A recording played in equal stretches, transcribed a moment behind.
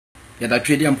ya da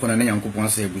twedi ampona na Nyankopon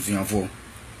asa ebusuafo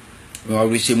wa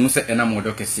wihye mu se ena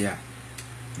modo kese a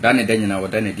da ne danyina wo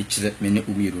da ne di kire me ne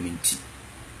umiru nti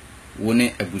wo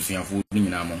ne ebusuafo ni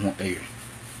nyina mo ho eyo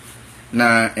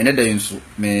na ene da yinso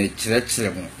me kire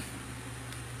mo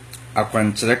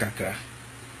akwankyere kakra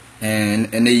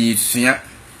ene yisua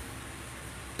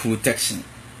protection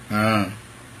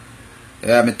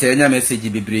me tenya message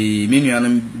bebre me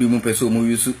nuanum bi mu pese omu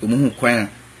yusu omu hu kwan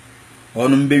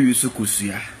onum be yusu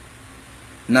kusua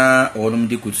na onum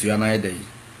di kusua na edai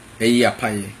eyi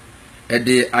apaye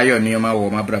ede ayo nioma wo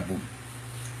mabrabo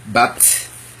but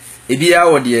ebia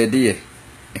wo de ede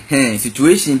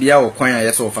situation bia wo kwan a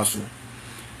yeso ofa so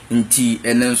nti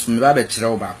enen so me ba be kire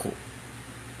wo baako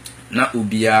na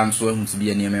obia nso hu se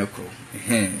bia niema ekro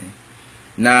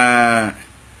na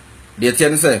de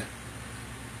tiene se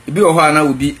ibi wo ha na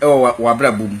obi wa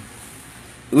brabo mu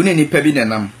uni ni pa bi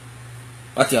nenam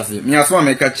ati ase mi aso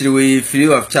ameka kire we free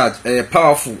of charge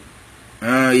powerful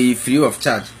free of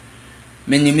charge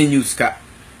many news ka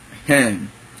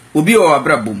obi o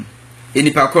abrabo mu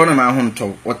enipa kro na ma ho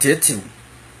nto otetew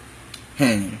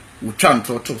wo twa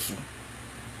nto to so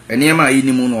eniema ayi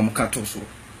ni mu no omka to so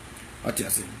ati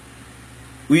ase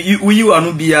uyi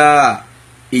anu bia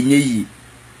enyeyi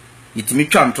itimi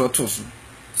twa nto to so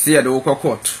se ye de wo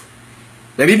kokot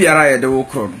da bibiara ye de wo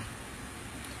kro no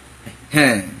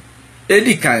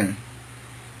edi kan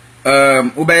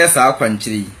ubeye sa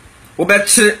akwankyiri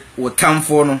ubeche wo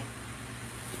tamfo no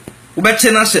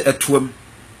ubeche na hye atuam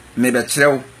me be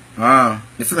kirewo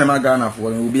me se me magana fo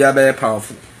no obi abe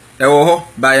powerful ewo ho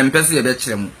ba ye mpese ye be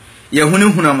kire mu ye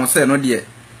hunihuna mo se no de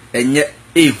enye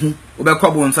ehu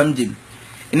ubekwa bo nsam gem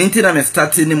enti na me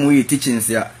start ni mu yi teachings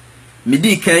ya me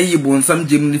di kan yi bo nsam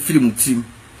gem ni film team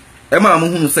e ma mo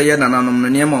hunu se ye nananom no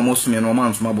ne ma mo some no ma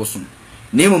nsoma bosom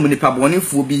ne mo ni pa boni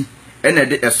fu bi ena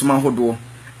de esoma hodo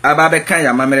aba be kan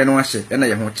ya mamere no ahye ena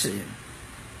ye ho kyeye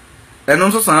eno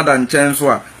nso san da nchen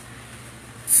so a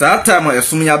saata mo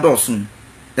esum ya dosun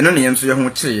eno ne yenso ye ho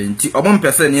kyeye nti obo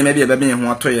mpese ne ma bi e be be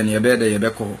ho atoye ne ye be de ye be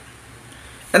ko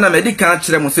ena medical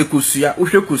kire mo se kusua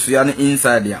wohwe kusua no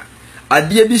inside ya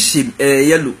ade bi shim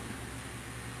yellow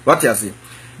what you say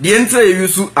the entre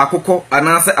yusu akoko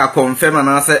anase akonfirm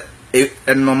anase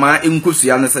enoma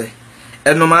enkusua ne se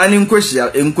enoma ni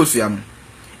nkosua no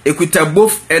ekuta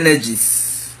both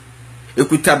energies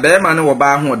ekuta be ma ne wo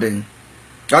ba hoden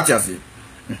what you say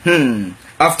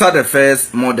after the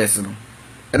first models no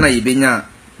ena yibenya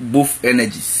both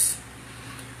energies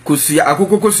kusua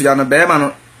akoko kusua no be ma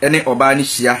no ene oba ni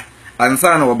hia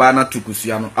ansa na oba na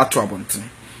tukusua no ato abonten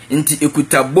nti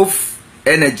ekuta both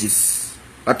energies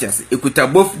what you say ekuta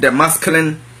both the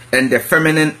masculine and the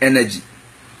feminine energy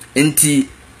nti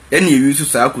ene yusu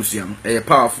sa akusua no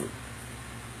powerful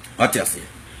what you say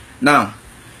now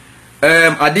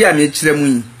ade a me kire mu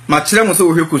yi ma kire mu so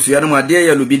wo hwe kusua no ade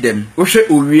ya lubi dem wo hwe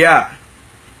owia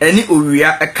eni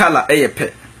owia color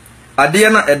pe ade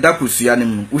na eda kusua no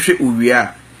mu wo hwe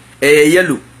owia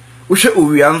yellow wo hwe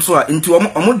owia nso a nti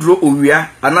omodro owia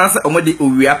anase omode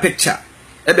owia picture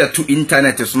ebe to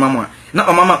internet so mama na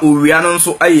omama owia no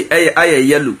nso aye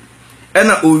yellow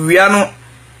ena owia no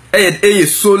aye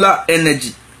solar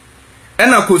energy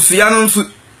ena kusua no nso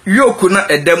yoku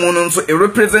na edemu no nso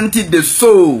represented the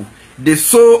soul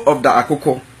of the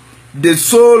akoko, the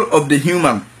soul of the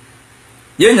human.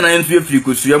 Ye nyina nso efiri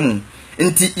kusua mu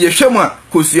nti ye hwemu a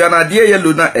kusua na de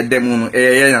yellow na edemu no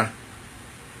ya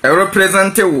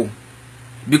represent wo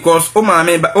because o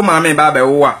maame ba ba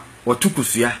wo a otu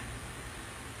kusua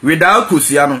without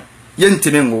kusua no ye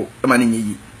ntime ngo ma ne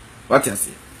nyi what you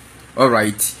say all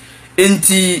right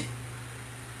nti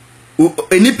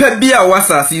enipa bia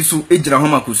wasasi so egira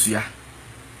homa kusua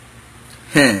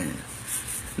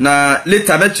na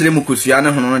later me kire mu kusua ne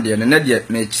hono no de ne de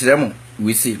me kire mu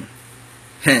wisi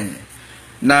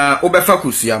na obefa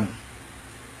kusua mu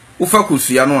ufa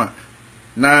kusua no a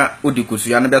na odi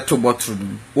kusua no beto bottle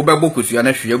no obebo kusua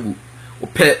na hweagu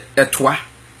ope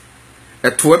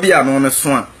etoa bia no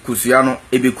so a kusua no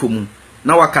ebekomu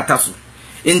na wakata so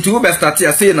enti wo be start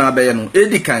ya say na abaye no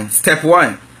edikan step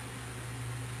 1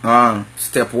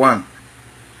 step 1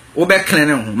 wo be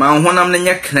clean ho ma honam ne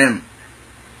nye clean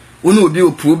wonu obi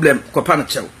o problem kopa na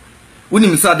chew woni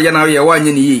misade ya na ye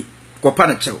wanye ne yi kopa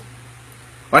na chew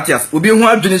what yes obi ho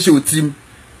adwene hye otrim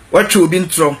watwe obi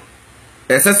ntro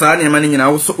ese saa ne ma ne nyina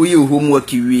wo so oyi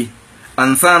homework wi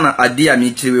ansa na ade a me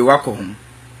kiriwe wako ho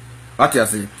what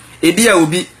yes ebi a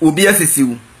obi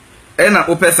asisiwu ena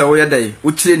opesa wo yedai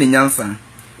wo kire ni nyansa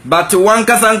but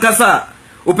wankasa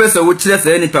opesa wo kire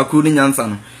sa ni pakuru ni nyansa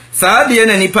no saa de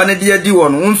na nipa ne de adi wo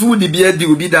no nso wo de bi adi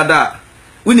obi dada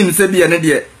wonim se bia ne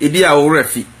de ebi a wo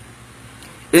refi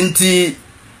enti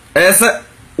Esa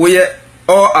we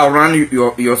all around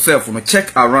yourself no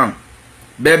check around.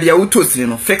 Baby a utosini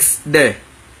no fix there.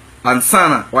 And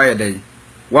sana why day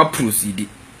what proceed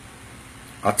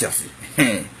atiasi.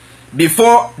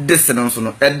 Before this no so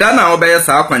no eda na obeye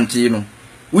saa kwanchi no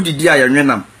udidi a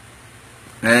yenwenam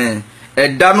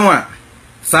eda no a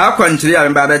saa kwanchi a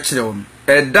mba ba kire wo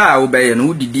eda a obeye no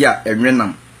udidi a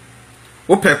yenwenam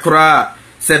wo pekora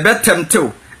se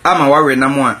betemtew ama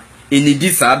wawenam a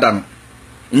enidi saa da no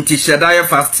nti Shatta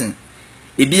fasting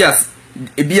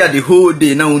ebia the whole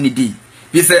day na unidi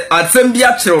bi se atsem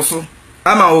bia kire so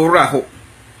ama owura ho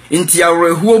nti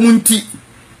awrehuo mu nti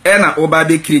na oba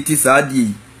be create saa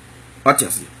di what you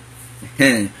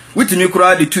see witimi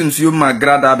kura de tunsuo ma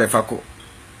grada be fako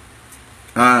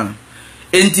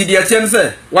enti de atem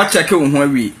se wa check wo ho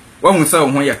awie wa hu se wo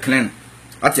ho ya clean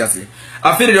what you see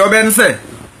afiri de oben se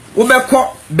wo be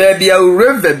ko ba bia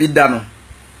river bi da no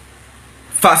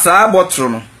fa saa botro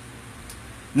no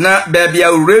na ba bia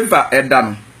river eda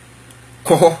no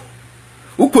ko ho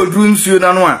ukodru nsuo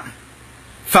na no a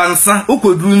fansa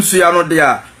ukodru nsuo ano de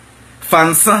a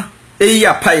fansa eyi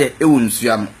apaye e wo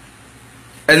nsuo ano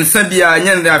ensa bia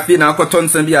nyende afi na akoto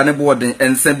nsa bia ne boden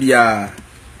ensa bia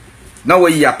na wo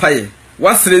yi apaye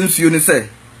wasre nsuo ni se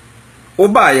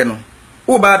obaaye no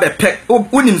oba be pe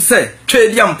unim se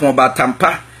twedi ampon ba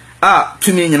tampa a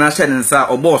tumi nyina hye ne nsa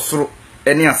obo soro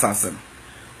ene asase no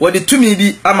wo de tumi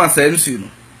bi amasa nsuo no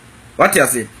what you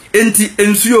say enti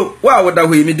nsuo wa woda ho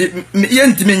mi de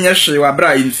yentimi nya hwe wa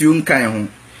bra nsuo nkan ho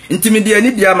enti mi de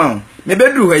ani bia ma ho me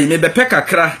bedru ho yi me bepe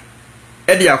kakra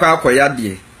e de akwa akoya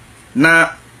de na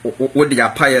wo de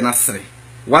apaye na sere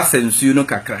wasa nsuo no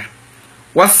kakra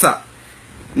wasa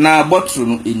na botru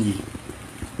no eni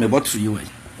me botru yi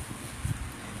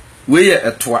we ye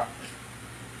etoa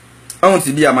awon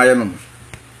bia maye no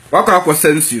wakwa akosa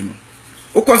nsuo no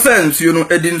ukosa nsuo no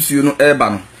edi nsuo no eba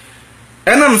no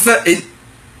enam se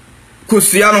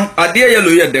kosua no ade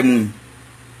yelo ye damu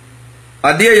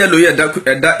ade yelo ye da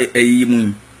eda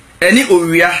eyimu eni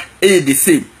owia e the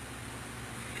same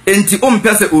enti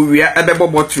ompese owia ebebo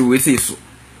botru we say so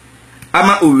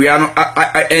ama owia no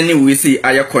any we say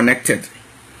are connected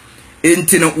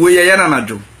enti no we ye na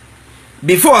najo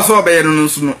before so obeye no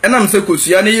nso no enam se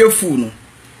kosua ne ye fu no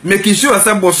make sure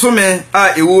say bosome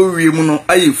a ewo wie mu no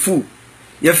aye fu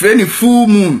ye fre ni full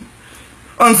moon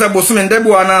on say bosome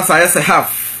ndebo ana sa yes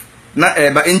half na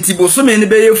eba enti bosome ne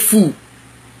be ye fu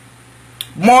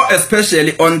more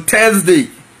especially on Thursday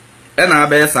ena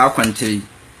be sa akwanchiri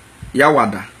ya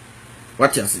wada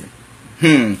what you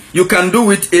say you can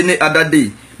do it any other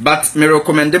day but me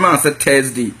recommend them as a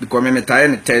Thursday because me tie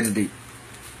on Thursday.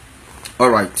 All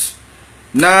right,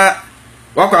 na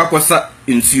wakwa akosa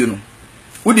nsuo no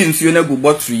wudi nsuo na gu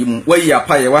bottle yi mu wayi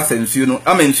apaye wasa nsuo no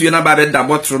ama nsuo na ba be da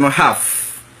bottle no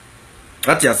half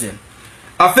what you say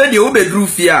afedi wo bedru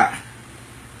fie a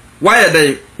why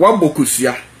dey wabo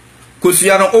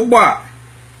kosua no ogbo a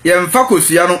ye mfa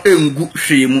kosua no engu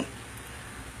hwe mu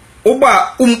ogbo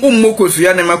a ummo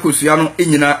kosua ne makosua no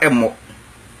enyina emmo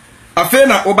afi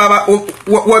na obaba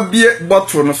wabie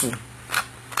bottle no so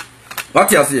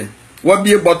what you say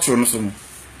wabie bottle no so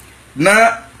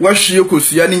na wahwie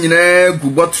kosua ne nyina gu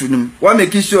bottle nim wa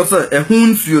make sure say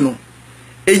ehun nsuo no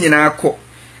enyina akọ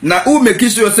na u make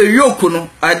sure say yoku no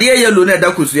ade yelo na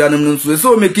da kosua nim no nso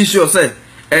so make sure say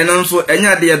eno nso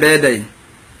enya de be dai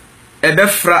ebe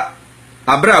fra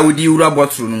abra wodi wura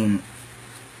bottle no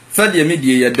sade me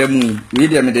die yedamu we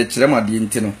de me de kirem ade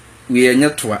nti no we enye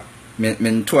toa me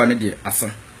ntoa ne de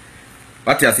asa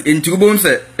watiase enti ubom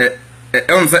se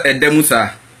on se edamu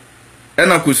sa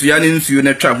ena kosua ne nsuo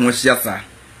na twa ho hia sa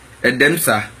edam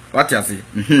sa watiase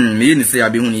me yi ni se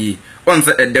abi hu ni yi on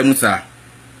se edamu sa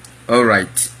all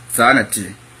right sa na ti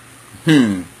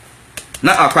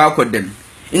na akwa akodem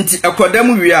nti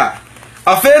akodem wi a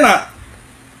afena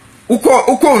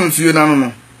uko nsuo na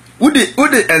no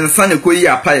Ude ensa ne koyi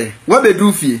apaye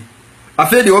wabedu fie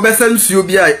afi de obesa nsuo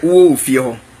bi a wo fie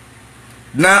ho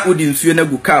na udi nsuo na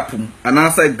gu cup mu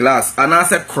anasa glass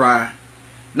anasa kra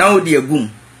na udi agum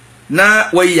na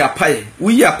wayi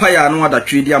apaye anu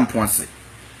adatwe di ampoase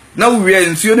na uwie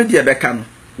nsuo no de ebeka no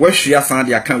wahwe asan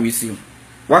de aka wisi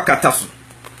wakata so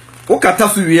ukata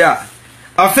so wie a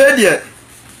afi de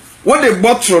wo de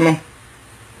bottle no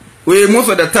we most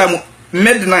of the time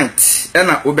midnight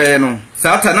ena obeye no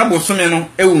Sata na bosome no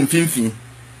ewu mfimfin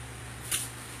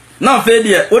na afi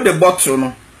de wo de bottle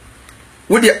no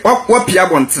wo de wapia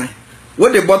bonten wo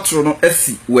de bottle no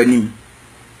asi wanim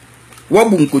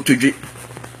wabu nkotodwe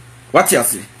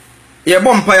watiase ye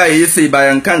bompa ya yesi ba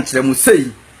ya nka nkire mu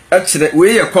sei a kire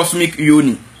we ye cosmic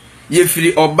yoni ye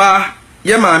firi oba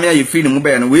ye maame ya ye firi mu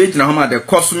be no we gina ho ma the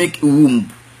cosmic womb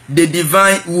the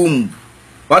divine womb.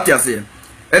 What you say?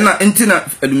 Ena intina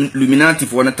illuminati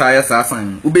for na tire sa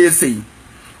san. Ube say.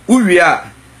 Uwia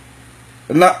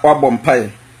na wabompaye.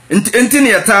 Intini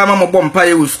ya tama mo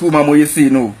bompaye wo school ma mo yesi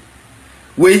no.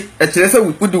 We ekire se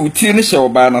wudi uti ni hye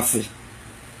oba na se.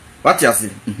 What you say?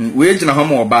 We gina ho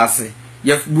mo oba se.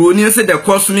 Ye broni se the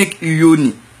cosmic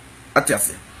union. What you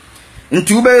say?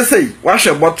 Nti ube say wa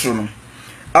hwe botro no.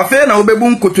 Afa na obebu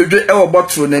nkotodwe e wo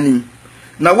botro nanim.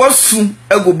 Na wasu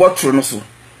egu botro no so.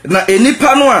 Na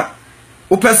enipa no a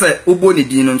upese ubo ni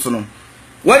din no so no.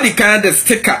 What the kind of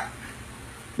sticker?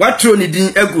 What throw ni din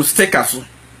egu sticker so?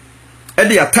 E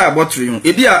de ata botro hu.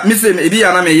 E bia me say e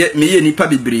bia na meye nipa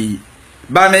bebre.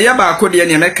 Ba me ye ba akode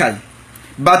ne mekai.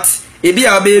 But e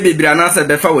bia be bebre anasa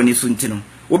befa woni so nti no.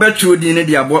 Wo be throw din ne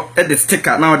de abo e de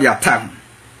sticker na wo de ata.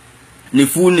 Ni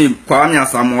full name Kwame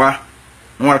Asamoah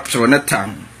na wa throw ne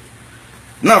tam.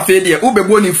 Na fe de wo be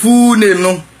bo ni full name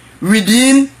no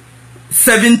within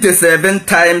 77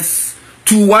 times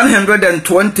to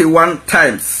 121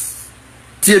 times.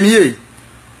 Tiemie,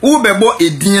 ubebo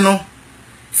edin no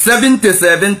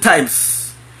 77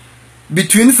 times.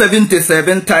 Between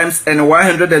 77 times and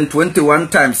 121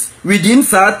 times. Within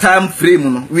that time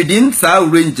frame no, within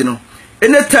that range no.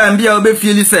 Anytime bia obe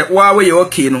feel say wa we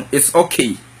okay no, it's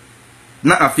okay.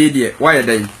 Na afedie, why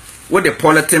dey? What the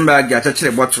polythene bag ya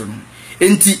chire bottle no.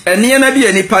 Enti ene na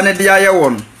bia nipa ne dia ye wo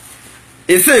no.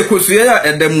 Ese ekosuye ya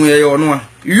edemu ye ono a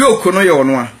yoko no ye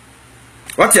ono a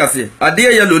what you say ade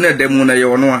ye lo na edemu na ye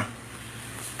ono a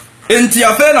enti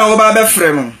afa na wo ba be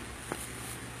frɛ no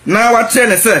na wa kye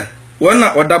ne se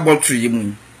wona oda botru yi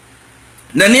mu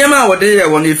na niema a wode ye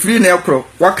wona efiri na ekro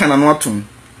waka na no atom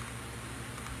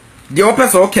de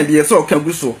opese o ka de se o ka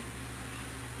guso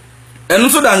enu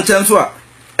so da nkyɛn so a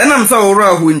enam sa wo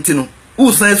ra hu nti no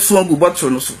usan su agu botru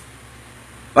no so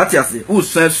what you say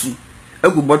usan su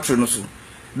agu botru no so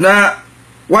na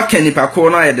wakani pakoro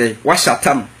na yede wa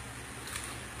Shatta no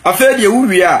afedi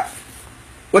ewuwi a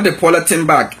wo de polythene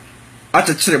bag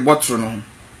achechire bottle no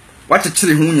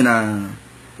wachechire hu nyina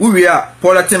wuwi a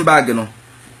polythene bag no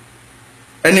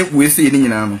eni wesi ni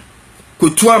nyina no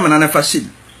kotu amana na fashion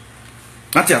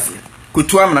atiase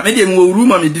kotu amana me de mu wuru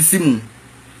ma me disimu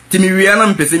timi wi ana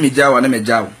mpese me jawa na me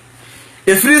jawo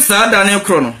efiri saa da ne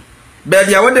kro no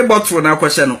beebi a wo de bottle na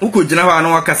akwahye no ukogina ho ana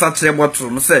wakasa kire bottle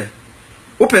no se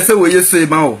upese wo yesu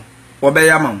ma o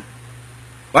obeya ma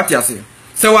what you say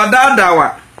se wadada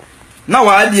wa na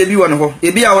wa ade bi won ho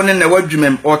ebi a won ne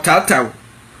wadwumem o tataw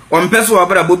o mpese wo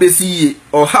bra bobesi yie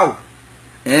o haw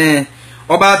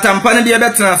oba tampa ne de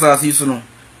betena asase su no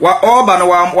wa oba no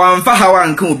wa mfa hawa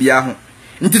nka obi a ho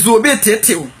nti so obi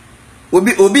tetew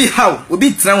obi haw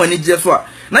obi tena wani je so a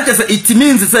na che se it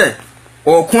means say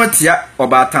o ko atia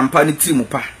oba tampa ne tirimu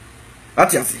pa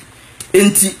what you say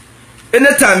enti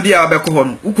anytime bia obekọ ho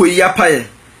no ukoyi apaye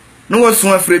no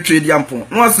waso afre trade ampon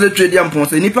no waso trade ampon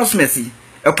se nipa smesi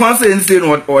ekwan se nse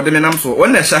no ode menam so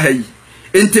won na sha ha yi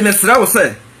enti mesra wo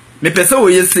se me pese wo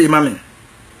yesi mame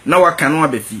na waka no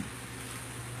abefi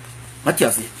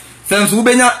matiase sense wo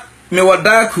benya me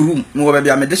wada room me wo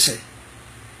bia me de hye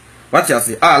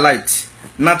matiase light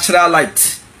natural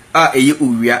light eye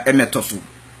owia emetoso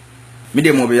me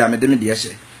de mo bia me de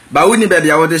hye ba woni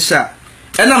bia wo de hye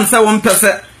enam se wo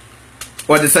mpese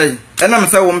what they say enam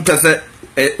say wo mpese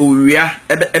owia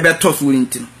ebe toss wo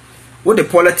ntin wo the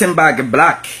polythene bag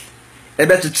black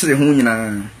ebe chichire hu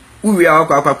nyina owia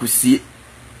akwa kusie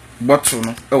bottle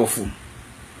no e wo fom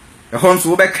e honso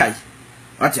wo be kai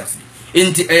what you say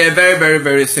nti a very very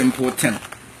very simple thing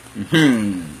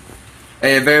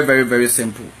a very very very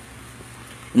simple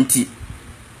nti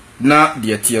na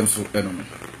de atie nso eno no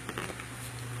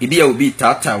ibi ya obi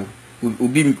tata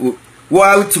obi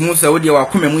wa utimu se wode wa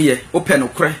komemu ye open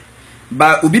okre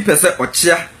ba obi pese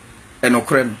ochia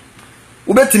enokre no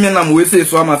ubetimi na mo wese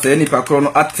so ama se nipa kro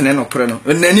no atene nokre no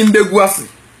nanim begu ase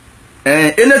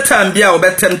anytime bia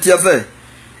obetemtia se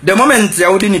the moment ya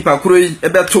wodi nipa kro yi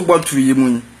ebeto botu yi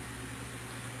mu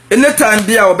anytime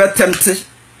bia obetemti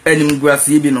animgu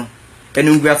ase bi no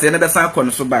animgu ase na besan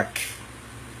akọ so back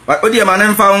odi ma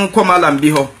na mfa nko malam bi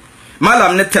ho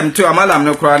malam ne temto malam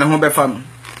ne kro na ho befa no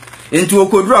enti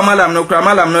okoduru amalam no kra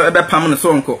malam no ebe pam no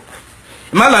so nko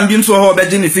malam bi nso ho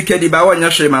obeje ne sikedi ba wonya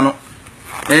hwema no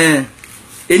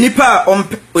enipa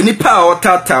o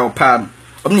tata o pan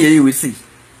omne yeyi wesi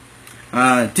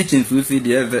teaching so si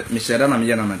de me sheda na me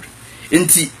yana madu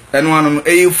enti eno anu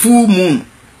no full moon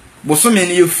bosome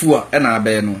ne yefu a na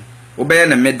abe no obe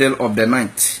na middle of the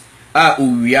night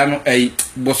owia no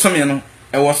bosome no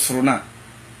ewo soro na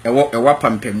ewo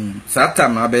pampam saa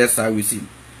time na abe saa wesi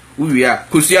uwia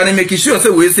kosia ne make sure say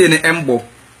we say ne embo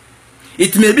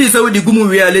It may be so the gumu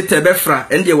reality befra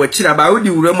and they were chira ba odi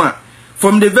urema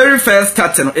from the very first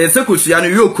starting e se kosua no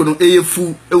yoku no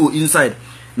efu ewo inside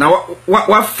na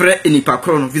wa frɛ enipa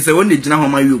kro no fi se won de gina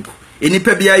homa yoku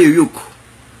enipa bia ye yoku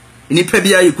enipa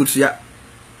bia ye kosua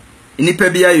enipa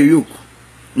bia ye yoku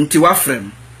nti wa frɛ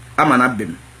ama na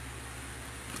bem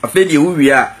afi de wo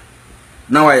wi a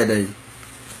na wa ye dai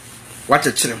wa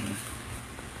kyekere ho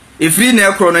efiri na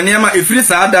ekro no niema efiri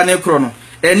saa da na ekro no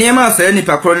eniema asa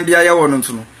enipa kro no dia ye wo no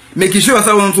nto no make sure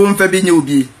sa won so mfa bi nya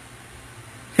obi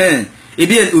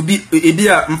ebi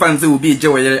a mfanze obi je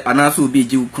woyere anaso obi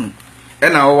je ukunu e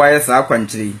na wo waye saa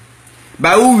kwankyere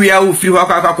ba wo wi a wo firi hɔ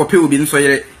akɔpɛ obi nso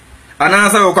yere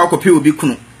anasa wo akɔpɛ obi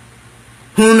kunu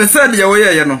hunu se de wo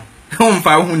ye no ho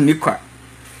mfa ho ni kwa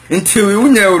nti we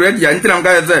unya already nti na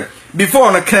mga ze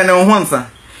before no kan no ho nsa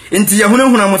nti ye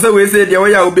hunahuna mo se we se de wo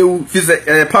ya obewu fi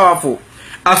se powerful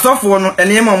asofo no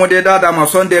enema mo de dada ma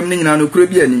sondem ni nyina no kuro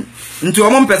bi ani nti o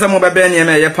mo mpese mo bebe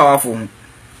enema ye powerful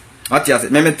atiase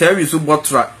me tell you so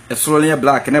botra esrole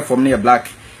black na form na black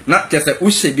na tese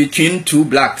uhye between two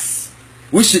blacks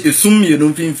uhye esum ye no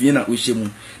mfimfini na uhye mu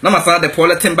na masa de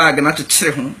polythene bag na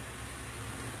kyekere ho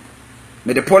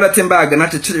me de polythene bag na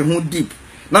kyekere ho deep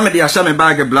na me de ahya me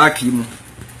bag black yi mu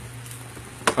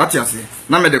atiase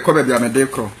na me de kobe bia me de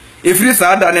kro efiri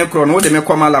saa da ne kro no wo de me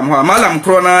koma malam ho malam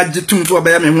kro na gitum so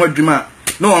obeya me ho adwuma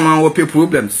na ono wo pe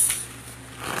problems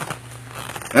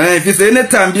if you say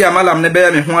anytime be a malam ne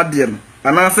beya me ho ade no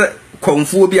anase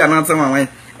konfuo bi anase wanwan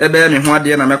e beya me ho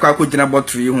ade na mekwa akogina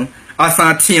botry ho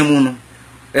asan tie mu no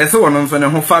ese wono nso ne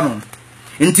ho fa no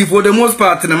nti for the most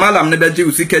part ne malam ne beje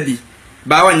usikadi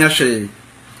ba wanya hwe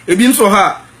ebi nso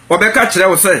ha obeka kire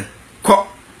wo se ko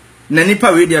na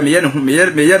nipa we dia me ye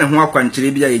ne ho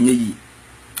akwankyere bia yenye yi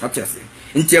atiase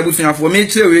nti abusuafo me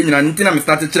kire we nyina nti na me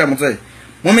start kire mo se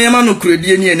mo me yema no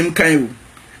kuradie ni anim kan wo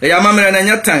e ya mamre na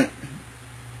nyatan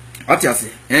atiase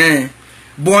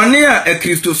bone a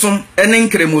kristosom ene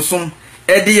nkremosom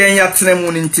ede yen yatene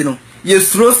mu nti no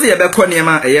yesuro se ye bekọ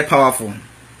niema eye powerful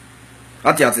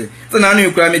atiase se na anu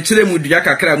ikura me kire mu dua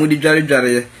kakra mu di dware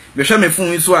me hwa me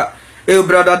fun so a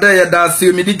brother da ye da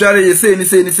se me di dware ye sei ni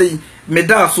sei me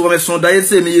da so me so da ye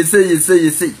sei me ye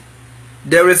sei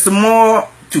there is more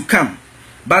to come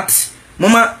but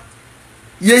mama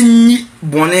yenyi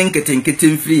bone nketenkete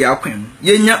mfiri ya kwan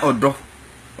yenya odo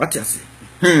atiase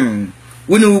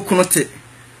woni wukunu te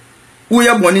wo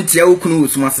ya boni tia wukunu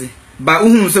wosumase ba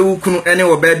uhun se wukunu ene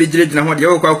wo ba be giregyina ho de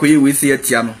wo kwa koyi we se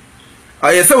atia no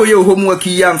aye se wo ye homework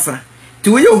yansa ti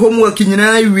wo ye homework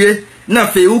nyina wie na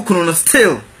fe wukunu no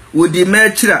still wo di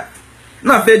mechira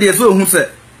na fe de so ohun se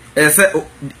ese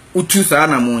utu sa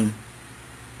na mon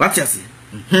watiase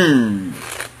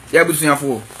ya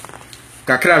busunyafo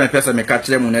kakra me pesa me ka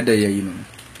kire mu na de ye yi no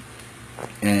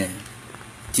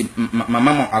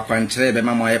mama mo akwankyere be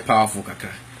mama ye powerful kakra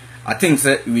I think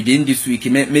say within this week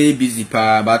me busy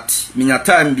pa but minya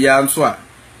time bia nso a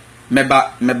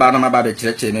meba na maba be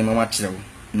kyerɛkyerɛ me mama kyerɛ wo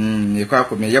ye kwa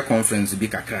ko me ye conference bi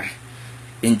kakra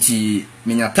enti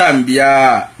minya time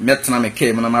bia metena me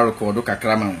ke mo na ma record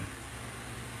kakra ma wo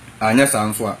anya sa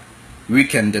nso a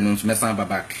weekend no nso mesa ba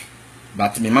back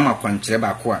but me mama kwankyere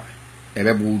ba ko a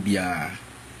ebebo bia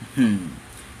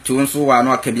tu nso wa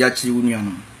no akabia kyerɛ wo nua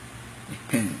no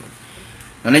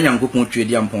na nyankopon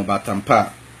twedi ampon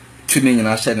batampa tumi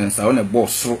nyina hye ne nsa wo ne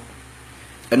bosso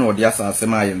ene odi asase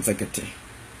ma ye nsekete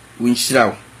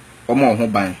wonhyiraw omo ho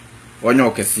ban onye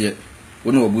okese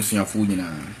wo ne obusuafo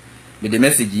nyina me de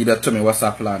message yi beto me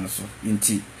WhatsApp plan so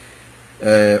nti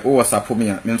o WhatsApp me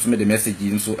a me nso me de message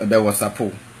yi nso ebe WhatsApp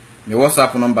me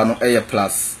WhatsApp number no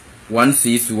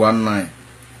 +1619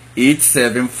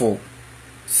 874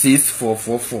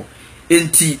 6444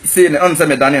 enti say na onse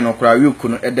me dane no kra wiku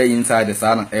no eda inside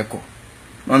sa na echo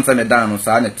onse me dan no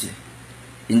sa na ti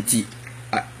enti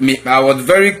I was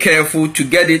very careful to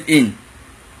get it in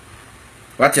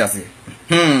what you say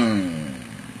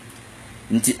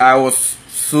enti I was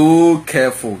so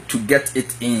careful to get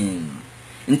it in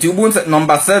enti ubun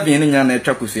number 7 ni nya na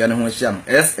etwa kusua ne ho hia no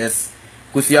SS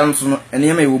kusua nso no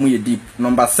enema ewo mu ye deep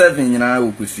number 7 nyina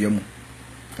wo kusua mu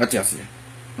what you say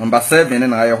number 7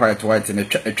 na ayo white na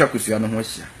etwa kusua no ho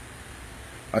hia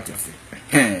what you say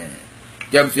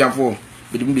ya busuafo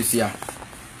bidim bisia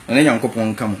na nyankopon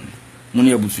nka mo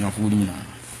ne abusuafo ni nyina